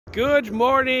Good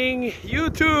morning,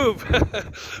 YouTube.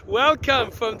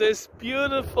 Welcome from this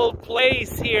beautiful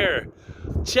place here.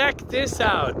 Check this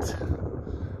out.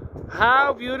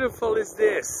 How beautiful is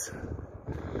this?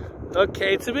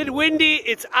 Okay, it's a bit windy,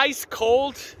 it's ice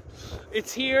cold.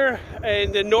 It's here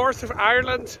in the north of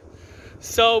Ireland.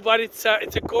 But it's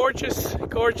a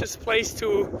gorgeous place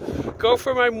to go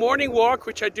for my morning walk,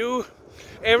 which I do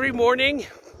every morning.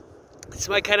 It's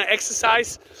my kind of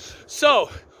exercise. So,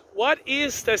 what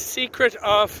is the secret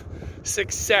of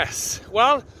success?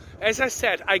 Well, as I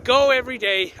said, I go every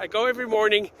day, I go every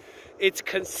morning. It's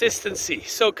consistency.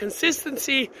 So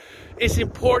consistency is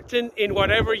important in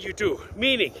whatever you do.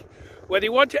 Meaning, whether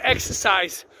you want to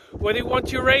exercise, whether you want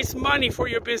to raise money for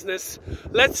your business.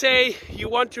 Let's say you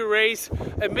want to raise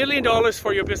 $1 million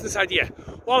for your business idea.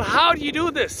 Well, how do you do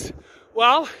this?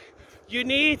 Well, you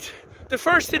need the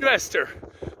first investor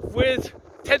with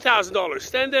 $10,000,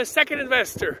 then the second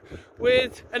investor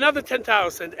with another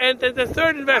 10,000, and then the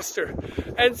third investor,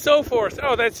 and so forth.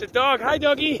 Oh, that's a dog. Hi,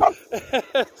 doggy.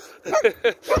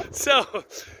 So,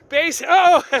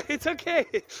 oh, it's okay.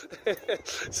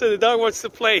 So the dog wants to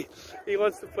play. He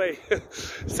wants to play.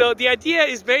 So the idea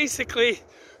is basically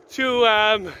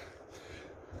to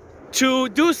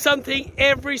do something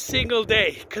every single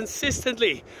day,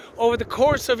 consistently, over the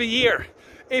course of a year.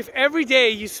 If every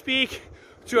day you speak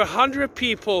to 100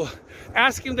 people,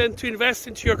 asking them to invest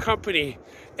into your company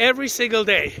every single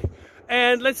day,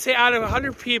 and let's say out of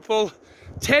 100 people,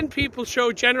 10 people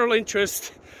show general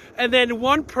interest, and then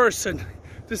one person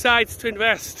decides to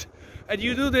invest, and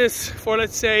you do this for,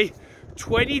 let's say,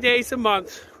 20 days a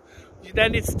month,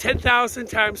 then it's 10,000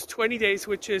 times 20 days,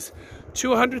 which is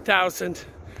 200,000,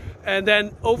 and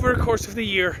then over the course of the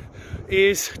year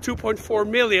is 2.4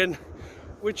 million,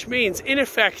 which means, in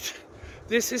effect,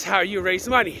 this is how you raise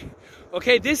money.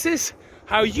 Okay, this is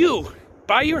how you,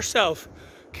 by yourself,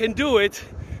 can do it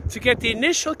to get the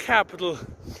initial capital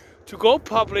to go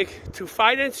public, to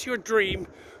finance your dream,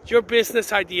 your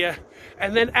business idea,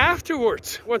 and then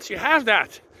afterwards, once you have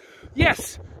that,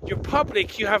 yes, you're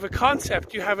public, you have a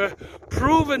concept, you have a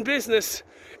proven business,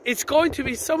 it's going to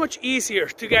be so much easier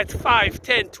to get $5,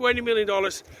 $10, $20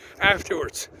 million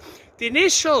afterwards. The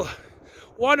initial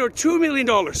 $1 or $2 million,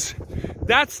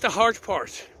 that's the hard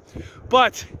part,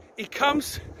 but it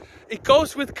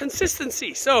goes with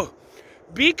consistency. So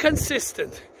be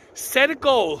consistent, set a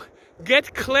goal,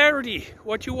 get clarity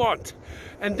what you want,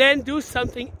 and then do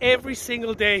something every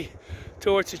single day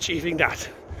towards achieving that.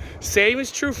 Same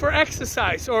is true for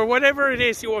exercise or whatever it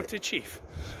is you want to achieve.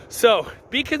 So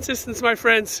be consistent, my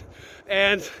friends,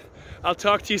 and I'll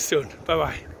talk to you soon.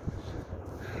 Bye-bye.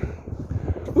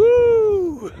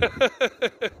 Woo!